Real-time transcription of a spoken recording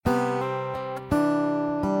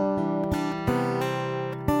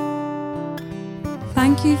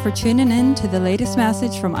thank you for tuning in to the latest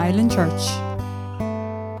message from Island Church.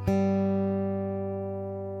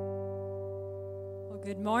 Well,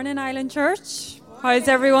 good morning, Island Church. How's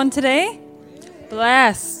everyone today?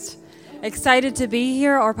 Blessed. Excited to be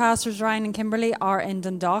here. Our pastors Ryan and Kimberly are in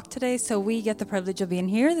Dundalk today, so we get the privilege of being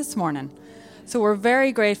here this morning. So we're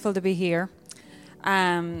very grateful to be here.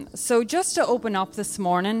 So just to open up this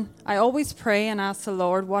morning, I always pray and ask the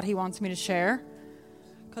Lord what He wants me to share,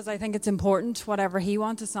 because I think it's important. Whatever He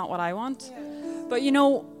wants, it's not what I want. But you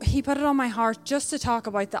know, He put it on my heart just to talk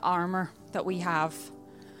about the armor that we have.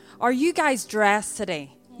 Are you guys dressed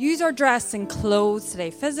today? Yous are dressed in clothes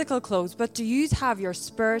today, physical clothes, but do you have your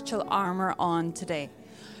spiritual armor on today?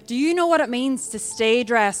 Do you know what it means to stay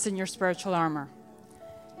dressed in your spiritual armor?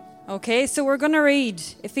 Okay, so we're going to read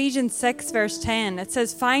Ephesians 6 verse 10. It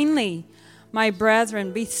says, "Finally, my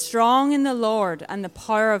brethren, be strong in the Lord and the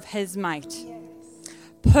power of His might.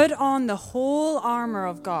 Put on the whole armor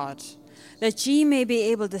of God, that ye may be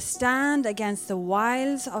able to stand against the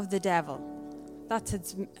wiles of the devil."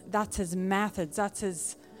 That's his methods, that's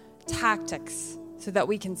his tactics, so that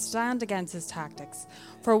we can stand against his tactics.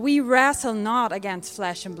 "For we wrestle not against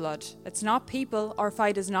flesh and blood." It's not people. Our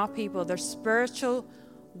fight is not people. There's spiritual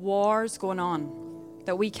wars going on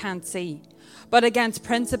that we can't see. "But against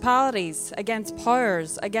principalities, against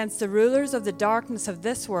powers, against the rulers of the darkness of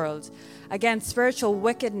this world, against spiritual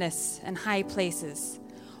wickedness in high places.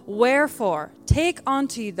 Wherefore, take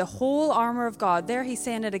unto you the whole armor of God." There he's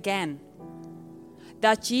saying it again.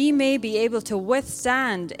 "That ye may be able to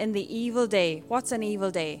withstand in the evil day." What's an evil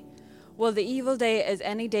day? Well, the evil day is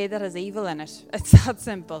any day that has evil in it. It's that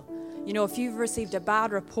simple. You know, if you've received a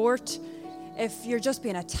bad report, if you're just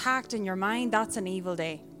being attacked in your mind, that's an evil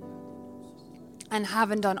day. "And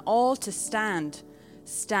having done all to stand,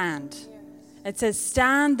 stand." It says,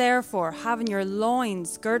 "Stand therefore, having your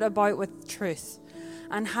loins girt about with truth,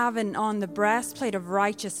 and having on the breastplate of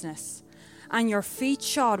righteousness, and your feet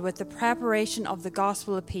shod with the preparation of the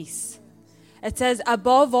gospel of peace." It says,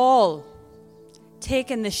 "Above all,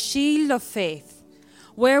 taking the shield of faith,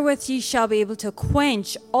 wherewith ye shall be able to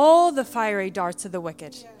quench all the fiery darts of the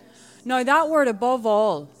wicked." Now that word "above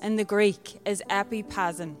all" in the Greek is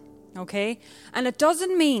epipazin, okay? And it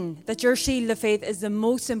doesn't mean that your shield of faith is the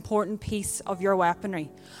most important piece of your weaponry.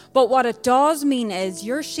 But what it does mean is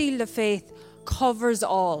your shield of faith covers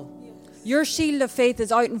all. Your shield of faith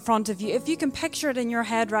is out in front of you. If you can picture it in your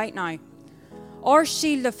head right now, our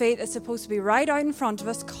shield of faith is supposed to be right out in front of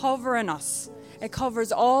us, covering us. It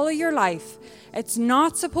covers all of your life. It's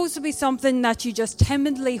not supposed to be something that you just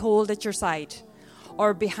timidly hold at your side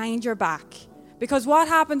or behind your back. Because what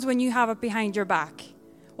happens when you have it behind your back?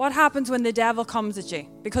 What happens when the devil comes at you?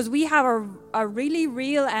 Because we have a really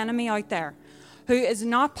real enemy out there who is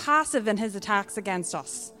not passive in his attacks against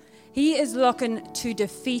us. He is looking to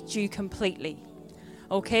defeat you completely.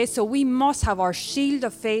 Okay, so we must have our shield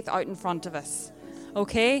of faith out in front of us.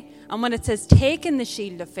 Okay, and when it says taking the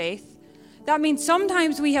shield of faith, that means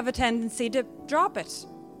sometimes we have a tendency to drop it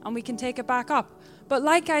and we can take it back up. But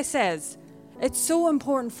like I says, it's so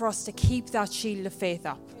important for us to keep that shield of faith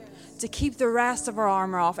up, to keep the rest of our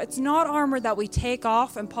armor off. It's not armor that we take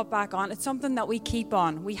off and put back on. It's something that we keep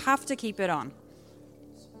on. We have to keep it on.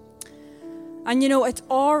 And you know, it's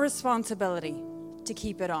our responsibility to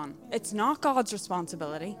keep it on. It's not God's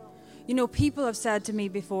responsibility. You know, people have said to me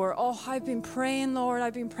before, "Oh, I've been praying, Lord,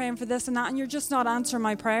 I've been praying for this and that, and you're just not answering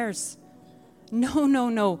my prayers."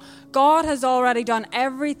 No. God has already done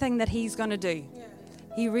everything that He's going to do.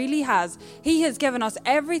 He really has. He has given us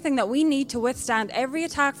everything that we need to withstand every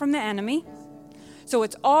attack from the enemy. So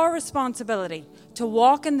it's our responsibility to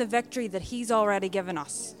walk in the victory that He's already given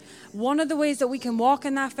us. One of the ways that we can walk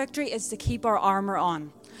in that victory is to keep our armor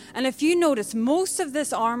on. And if you notice, most of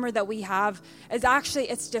this armor that we have is actually,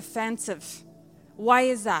 it's defensive. Why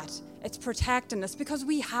is that? It's protecting us because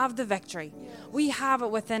we have the victory. We have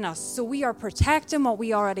it within us. So we are protecting what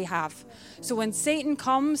we already have. So when Satan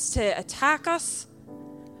comes to attack us,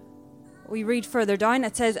 we read further down,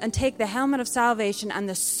 it says, "And take the helmet of salvation and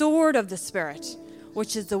the sword of the Spirit,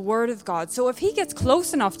 which is the word of God." So if he gets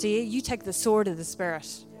close enough to you, you take the sword of the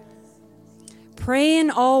Spirit. "Praying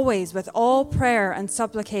always with all prayer and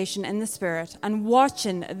supplication in the Spirit, and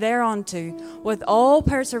watching thereunto with all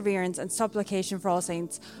perseverance and supplication for all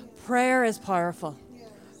saints." Prayer is powerful.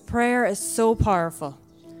 Prayer is so powerful.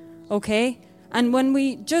 Okay? And when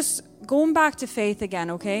we just, going back to faith again,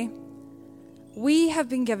 okay? We have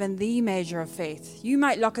been given the measure of faith. You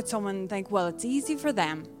might look at someone and think, well, it's easy for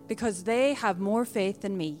them because they have more faith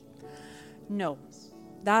than me. No,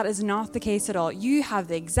 that is not the case at all. You have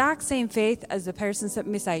the exact same faith as the person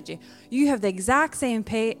sitting beside you. You have the exact same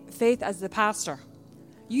faith as the pastor.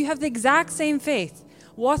 You have the exact same faith.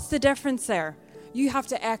 What's the difference there? You have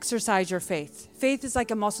to exercise your faith. Faith is like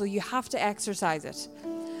a muscle. You have to exercise it.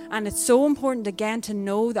 And it's so important, again, to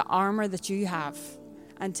know the armor that you have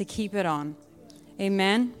and to keep it on.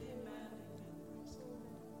 Amen.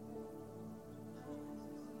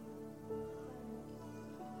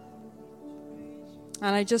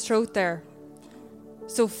 And I just wrote there.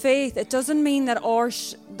 So faith, it doesn't mean that our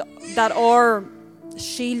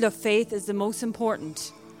shield of faith is the most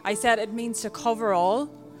important. I said it means to cover all.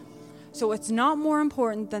 So it's not more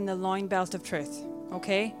important than the loin belt of truth,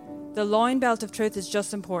 okay? The loin belt of truth is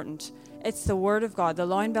just important. It's the Word of God. The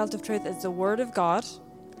loin belt of truth is the Word of God.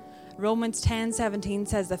 Romans 10:17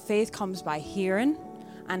 says that faith comes by hearing,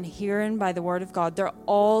 and hearing by the Word of God. They're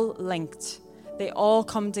all linked. They all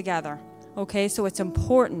come together, okay? So it's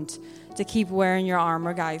important to keep wearing your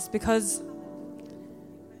armor, guys, because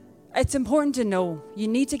it's important to know. You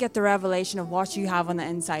need to get the revelation of what you have on the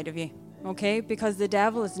inside of you, okay? Because the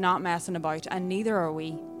devil is not messing about, and neither are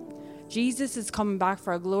we. Jesus is coming back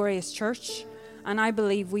for a glorious church, and I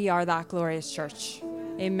believe we are that glorious church.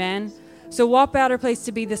 Amen. So what better place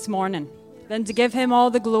to be this morning than to give him all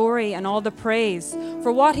the glory and all the praise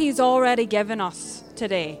for what he's already given us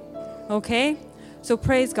today, okay? So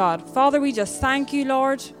praise God. Father, we just thank you,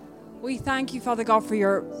 Lord. We thank you, Father God, for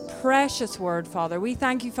your precious word, Father. We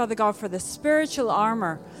thank you, Father God, for the spiritual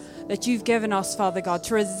armor that you've given us, Father God,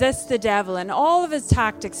 to resist the devil and all of his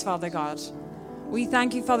tactics, Father God. We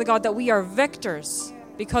thank you, Father God, that we are victors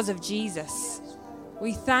because of Jesus.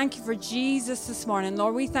 We thank you for Jesus this morning,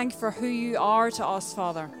 Lord. We thank you for who you are to us,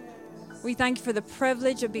 Father. We thank you for the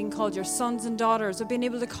privilege of being called your sons and daughters, of being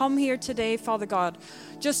able to come here today, Father God,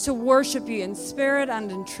 just to worship you in spirit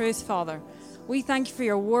and in truth, Father. We thank you for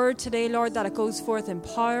your word today, Lord, that it goes forth in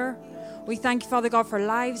power. We thank you, Father God, for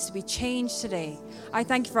lives to be changed today. I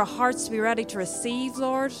thank you for hearts to be ready to receive,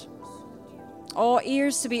 Lord. All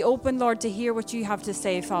ears to be open, Lord, to hear what you have to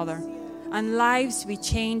say, Father. And lives to be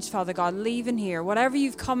changed, Father God, leaving here. Whatever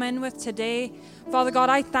you've come in with today, Father God,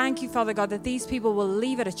 I thank you, Father God, that these people will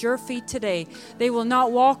leave it at your feet today. They will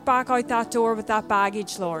not walk back out that door with that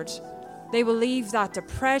baggage, Lord. They will leave that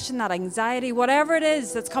depression, that anxiety, whatever it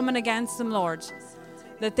is that's coming against them, Lord,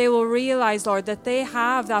 that they will realize, Lord, that they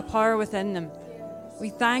have that power within them. We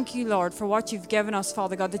thank you, Lord, for what you've given us,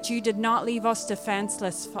 Father God, that you did not leave us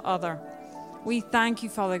defenseless, Father. We thank you,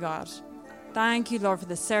 Father God. Thank you, Lord, for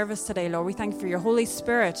the service today, Lord. We thank you for your Holy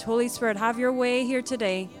Spirit. Holy Spirit, have your way here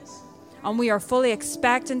today. And we are fully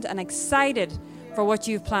expectant and excited for what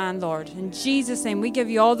you've planned, Lord. In Jesus' name, we give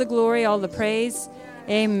you all the glory, all the praise.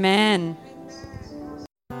 Amen.